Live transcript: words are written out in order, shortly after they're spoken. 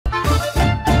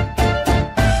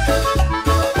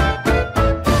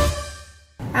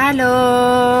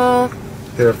هلو.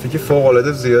 ترافیک فوق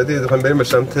العاده زیادی. می‌خوایم بریم به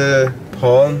سمت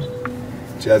پالم،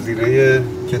 جزیره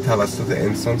که توسط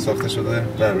انسان ساخته شده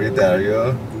برای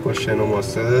دریا با شن و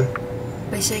ماسه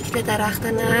به شکل درخت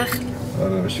نخل.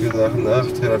 آره به شکل درخت نخل.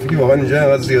 ترافیک واقعا اینجا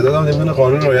انقدر زیاده آدم نمی‌دونه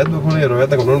قانون رعایت بکنه یا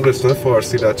رعایت نکنه. اون رستوران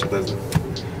فارسی رد شد از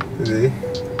دیدی؟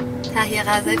 تهیه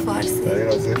غذای فارسی. تهیه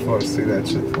غذای فارسی رد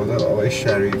شد. خدا آقای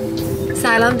شریف.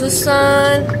 سلام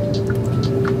دوستان.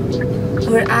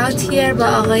 We're out here با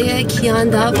آقای کیان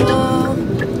دابو.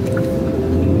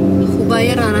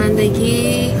 خوبای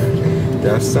رانندگی.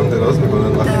 دستم دراز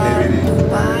میکنن وقتی نمیری. دبی.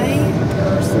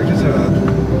 درسته که چقدر؟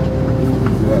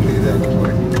 وقتی در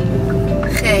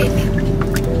دبی. خیلی.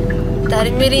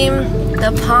 داریم میریم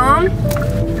The Palm.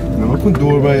 نما کن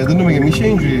دور برگردن مگه میشه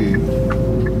اینجوری؟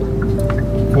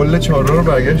 کل چهارراه رو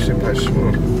برگشتیم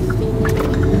پشما.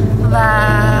 و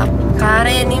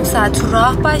قراره نیم ساعت تو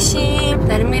راه باشیم.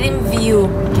 داریم میریم ویو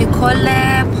که کل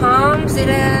پام زیر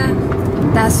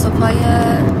دست و پای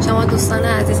شما دوستان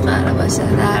عزیز قراره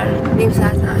باشه در نیم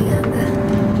ساعت آینده.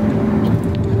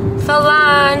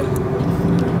 فلان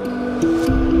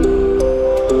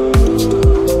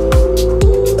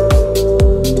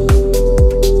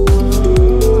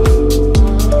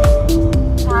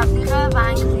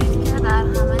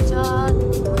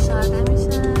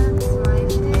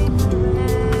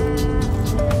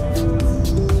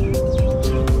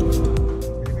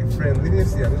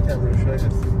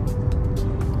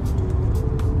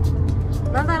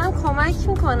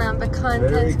میکنم به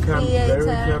کانتنت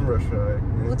کریئتر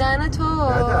بودن تو.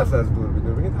 نه ترس از دور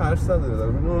بینه بگید ترس نداره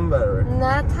داره بینه اون برای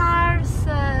نه ترس.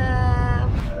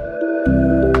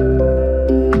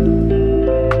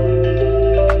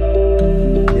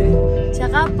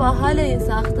 چقدر باحال این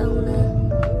ساختمونه.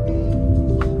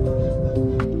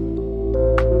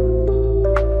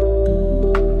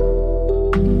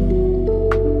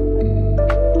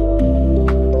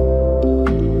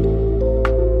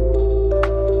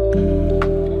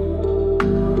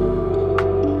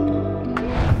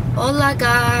 Hola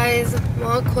guys.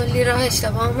 ما کلی راه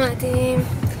اشتباه اومدیم.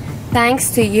 Thanks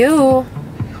to you.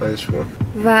 خواهش کن.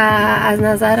 و از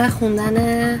نظر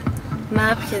خوندن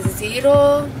مپ که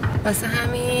زیرو، واسه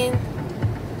همین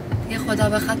یه خدا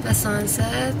بخواد به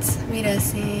سانست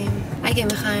میرسیم. اگه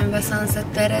میخوایم به سانست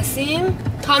برسیم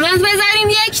کامنت بذاریم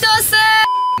 1 2 3.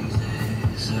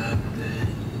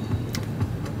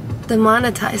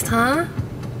 demonetized ها؟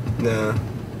 نه.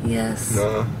 Yes.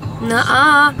 نه.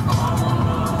 نه.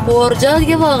 برجا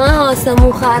دیگه واقعا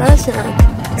آسمون خراشن.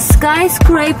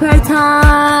 Skyscraper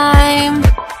time.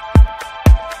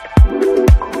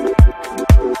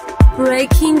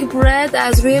 Breaking bread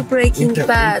از روی Breaking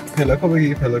Bad. پلاکو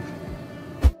بگی پلاک.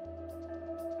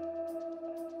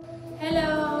 هلو.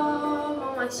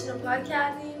 ما ماشین رو پارک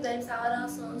کردیم. داریم سوار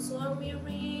آسانسور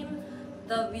میریم.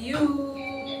 The view.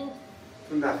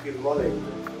 تو نخیل ماله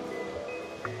اینجا.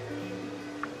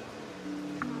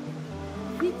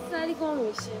 هیچ سری گم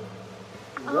میشیم.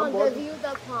 The view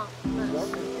the palm.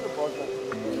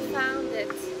 We found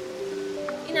it.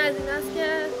 این از این است که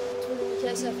طول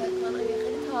میکشه فکر کنم. یه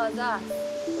خیلی تازه است.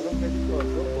 خیلی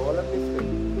تازه بالا نیست.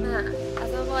 نه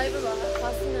اصلا وایب بالا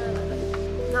خاصی نداره.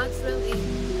 Not really.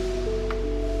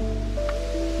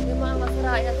 یه ما هم واسه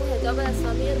رعایت حجاب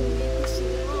اسلامی روی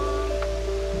کشیدیم.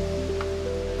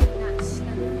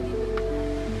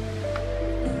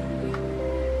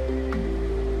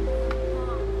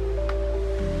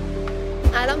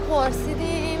 الان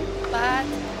پرسیدیم بعد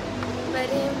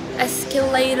بریم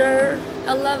اسکیلیتر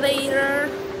الیویتر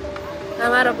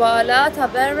همه رو بالا تا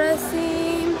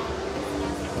برسیم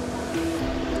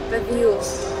به ویو.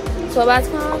 صحبت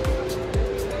کن.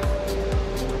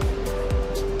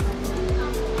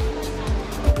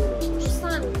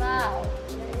 دوستان واو،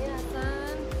 یعنی اصلا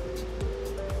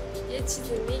یه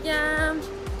چیزی میگم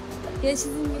یه چیزی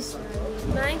میشنم.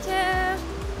 من که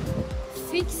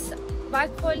فیکس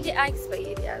باید کلی عکس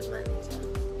بگیری از من اینجا.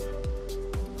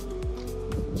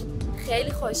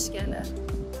 خیلی خوشگله.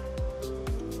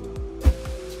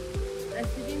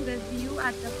 رسیدیم به ویو ات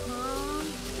د پام.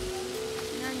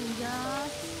 اینم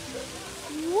اینجاست.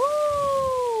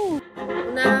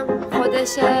 اونم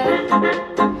خودشه.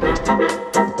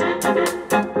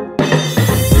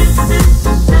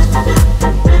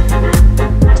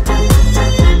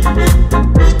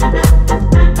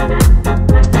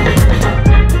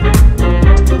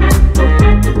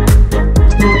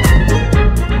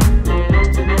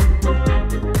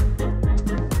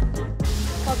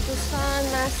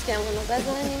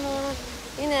 بزنیم و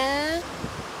اینه.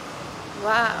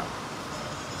 واو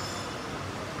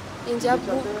اینجا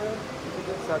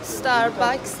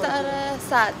ستاربکس داره.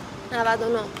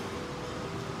 199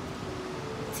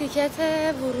 تیکت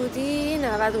ورودی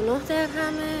 99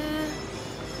 درهمه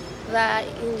و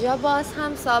اینجا باز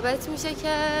هم ثابت میشه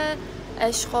که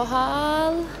عشق و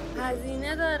حال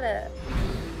هزینه داره.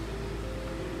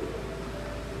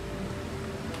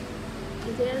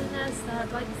 اینجا یه دونه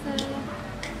استارباکس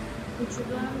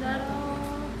کوچولو هم داره.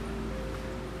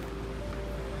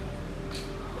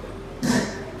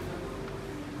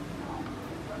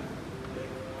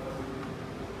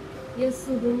 یه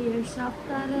سوونیر شاپ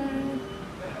داره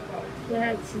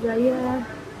که چیزای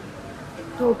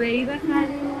دبئی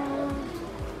بخریم.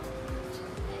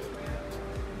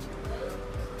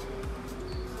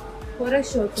 پر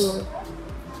شطور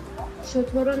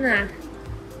رو نه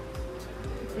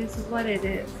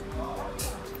وارده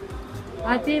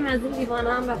باید بریم از این لیوان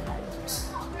هم بخریم.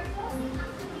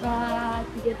 و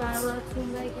دیگه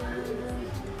براتون بگم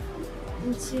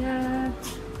این چیه؟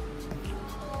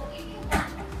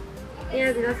 این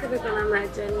از این هست که بکنم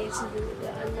مجانی یه چیزی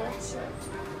میده.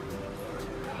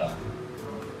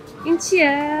 این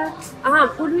چیه؟ آها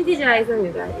پول میدی جایزه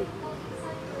میبری.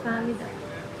 فهمیدم.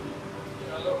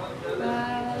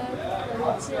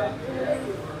 بعد چیه؟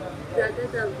 داده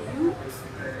داویو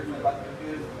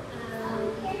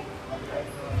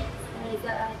I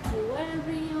got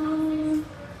aquarium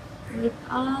with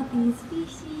all these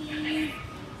fishes.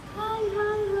 Hi.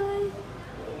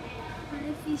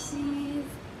 Hi fishes.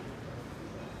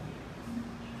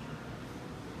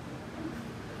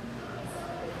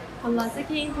 خلاصه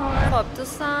که این طور. خب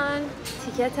دوستان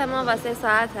تیکت ما واسه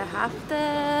ساعت 7:30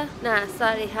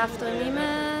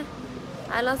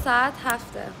 الان ساعت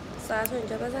 7. ساعت رو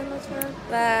اینجا بزن لطفا.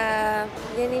 و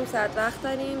یه نیم ساعت وقت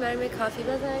داریم بریم یه کافی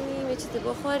بزنیم، یه چیزی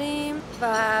بخوریم و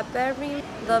بریم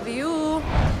The View.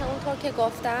 همونطور که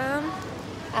گفتم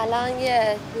الان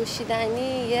یه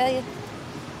نوشیدنی یه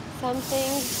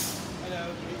something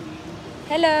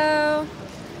hello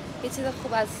یه چیز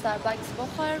خوب از استارباکس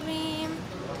بخوریم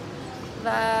و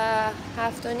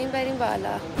 7:30 بریم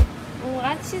بالا.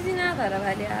 اونقدر چیزی نداره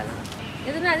ولی الان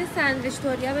یه دونه از این ساندویچ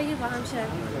توریا بگیر با هم شیر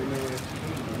کنیم.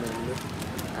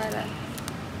 آره.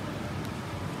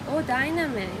 او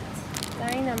داینامیت.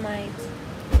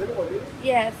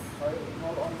 یس.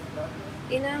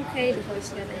 اینم خیلی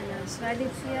خوشگله اینش ولی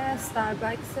توی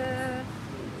استارباکس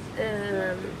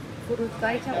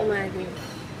فرودگاهی که اومدیم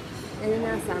یعنی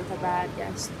نه سمت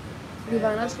برگشت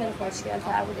لیواناش خیلی خوشگل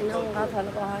تر بود. اینا اونقدر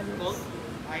حالا باحال نیست.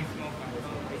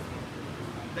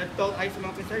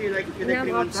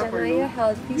 اینم آپشنای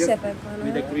هلتیشه فکر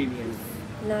کنم.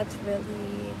 Not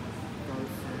really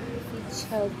هیچ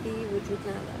هلتی وجود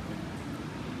نداره.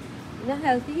 اینا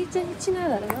هلتی هیچی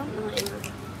نداره.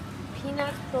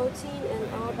 Peanut protein and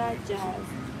all that jazz.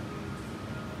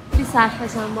 بی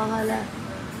سخفش هم باحاله.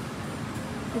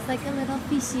 It's like a little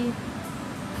fishy.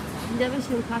 اینجا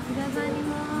بشیم کافی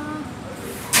بزنیم و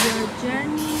Your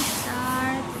journey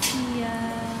starts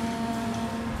here.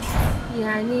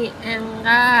 یعنی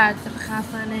انقدر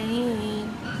خفنه این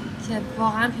که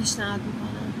واقعا پیشنهاد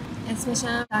میکنم. اسمش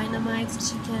هم داینامایت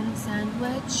چیکن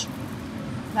ساندویچ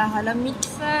و حالا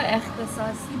میکس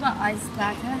اختصاصی با آیس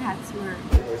بتر حتما.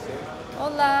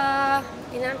 اولا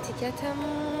اینم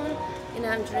تیکتمون،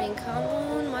 اینم درینک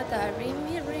همون. ما داریم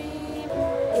میریم.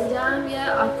 اینجا هم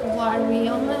یه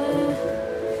آکواریوم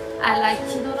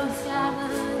الکی درست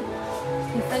کردن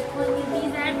که فکر کنی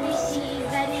بیزر میشی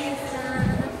زری نیستن.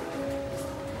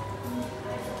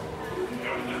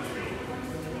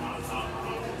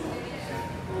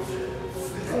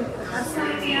 اصلا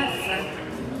هستن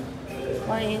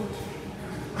با این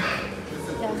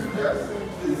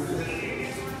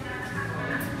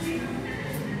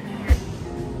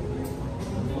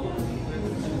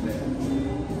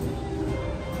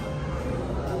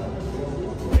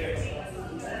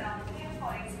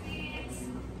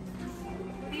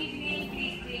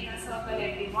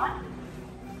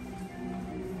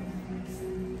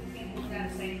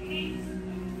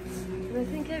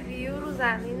مثل اینکه ویو رو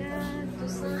زمینه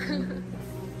دوستان.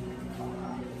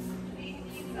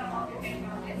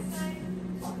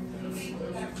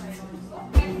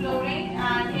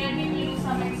 And here we give you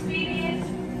some experience.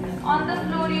 On the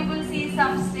floor you will see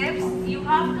some steps. You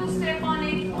have to step on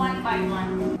it one by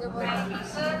one.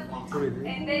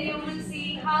 And then you will see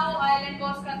how island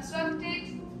was constructed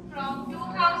from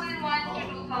 2001 to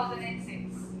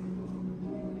 2006.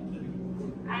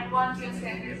 And once your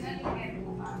step is done, you can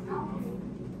move on now.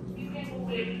 You can move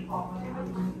a little forward.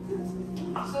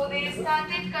 So they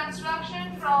started construction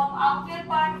from outer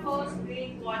part first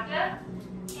rainwater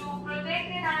to protect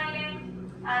an island,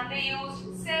 and they used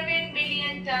 7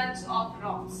 million tons of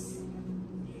rocks.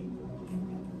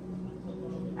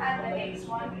 And the next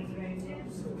one is right here.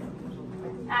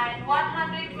 and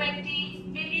 120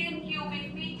 million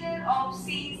cubic meter of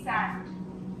sea sand.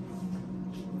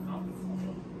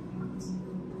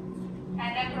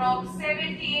 And approx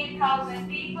 78,000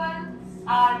 people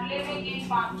are living in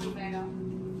Palm Jumeirah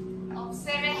of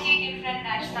 70 different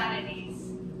nationalities.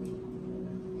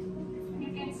 You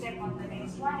can step on the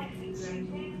next one, it will be right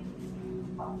here.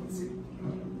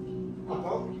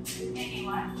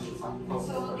 Anyone?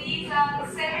 So these are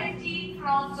 17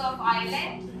 fronts of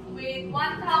island with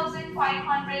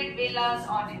 1,500 villas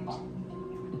on it.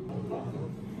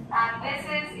 And this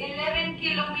is 11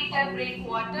 kilometer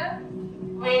breakwater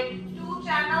with 2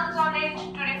 channels on it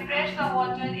to refresh the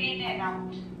water in and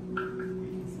out.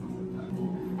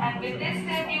 And with this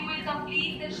step you will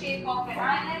complete the shape of an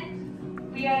island.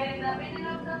 We are in the middle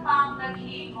of the Palm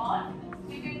Jumeirah.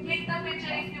 You can click the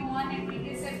picture if you want, it will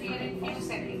disappear in few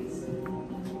seconds.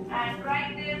 And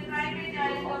right there, private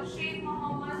island of Sheikh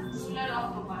Mohammed, ruler of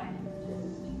Dubai.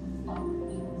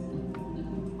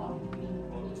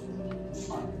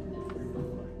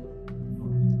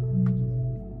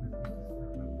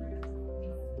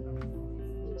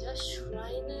 اینجا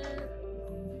شراین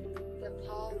به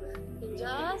پامه.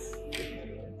 اینجاست؟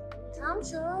 تمام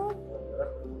شد؟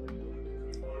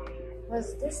 Was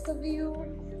this the view?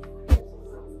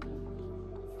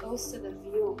 Goes to the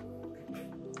view.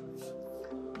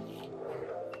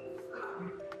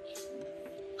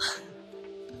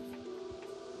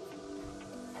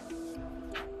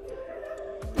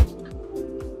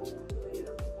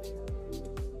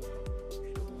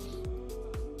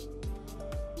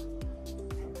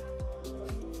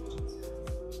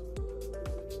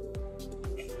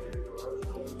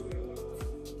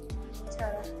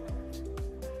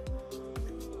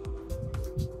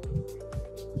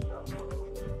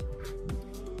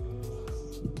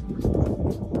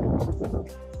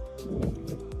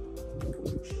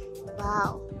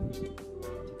 واو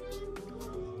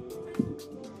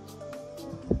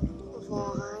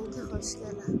واقعا که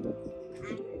خوشگله.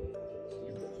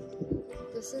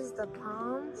 This is the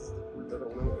palms.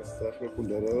 استخر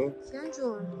کولره. کیان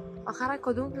جون آخر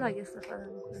کدوم پلاگ استفاده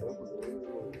میکنی؟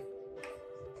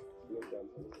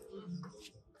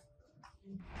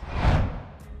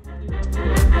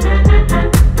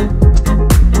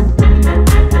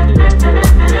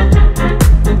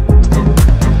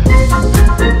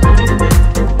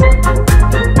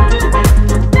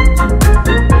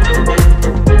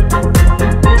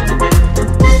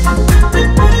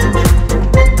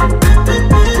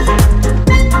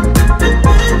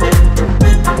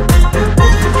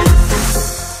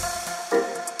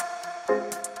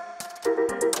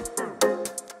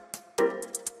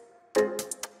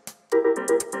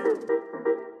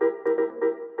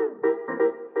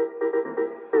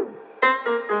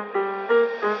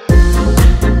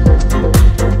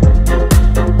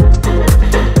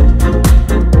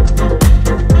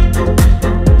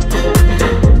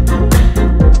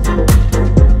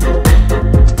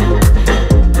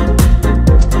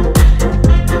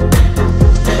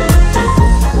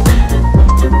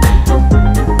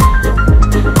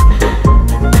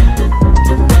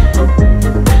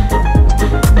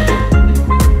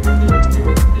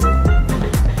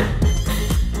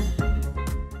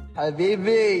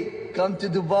 حبیبی come to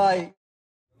Dubai.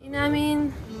 این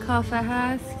همین کافه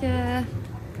هست که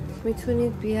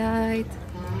میتونید بیاید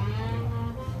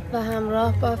و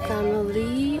همراه با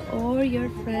family or your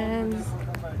friends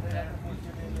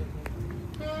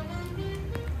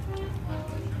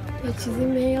یه چیزی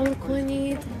میل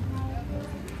کنید،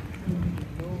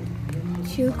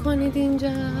 چیل کنید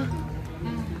اینجا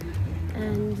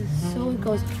and so it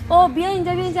goes. بیا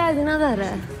اینجا از اینا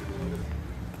داره،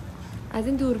 از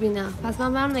این دوربینه. پس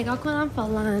من برم نگاه کنم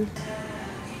فعلا.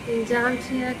 اینجا هم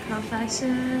چیه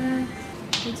کافشه،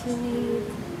 میتونید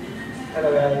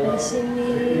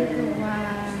بشینید و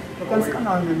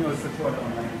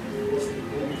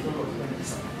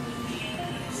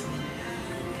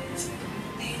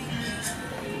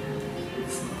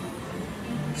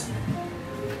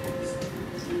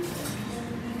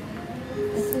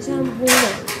اسمش هم بونه.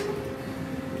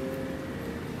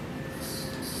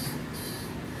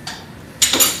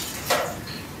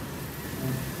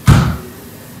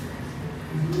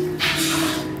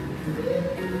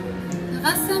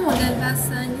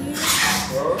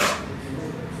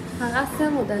 فقط 3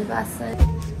 مدل بستنی.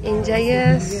 اینجا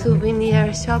یه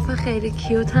سووینیر شاپ خیلی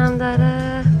کیوت هم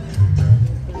داره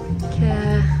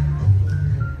که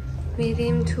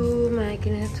میریم تو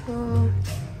مگنت و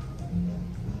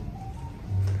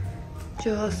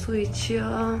جاسویچی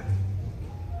ها.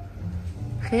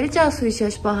 خیلی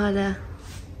جاسویچیش باحاله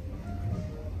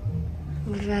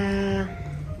و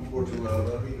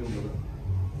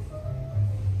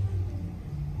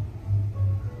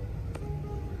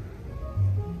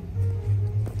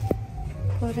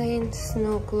پر این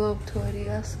سنو گلوب توری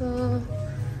هست و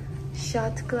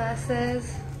شات گلاسز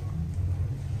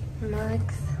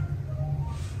مکس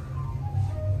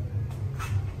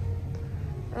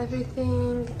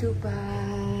everything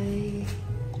Dubai.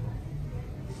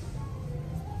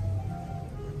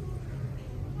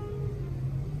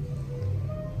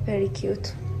 Very cute.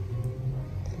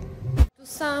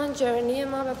 دوستان جرنی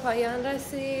ما به پایان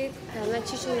رسید. همه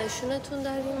چیشو نشونتون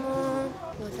داریم و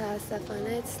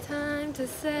متاسفانه it's time to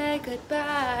say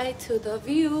goodbye to the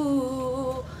view.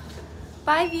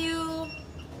 Bye view.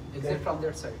 Exit from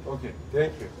their side. Okay,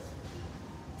 thank you.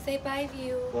 Say bye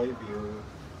view. Bye view.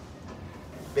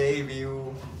 Bay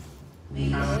view.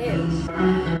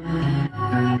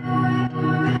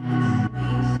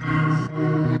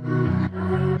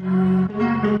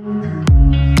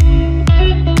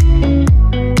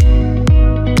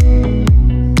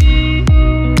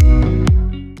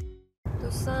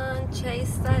 دوستان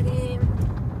چیس داریم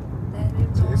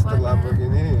چیس تا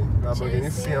لامبورگینی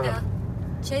سیاه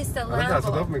چیس تا الان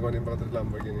تصادف لامبو میکنیم بخاطر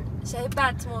لامبورگینی شاید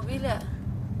بطموبیله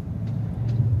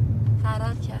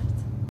فرار کرد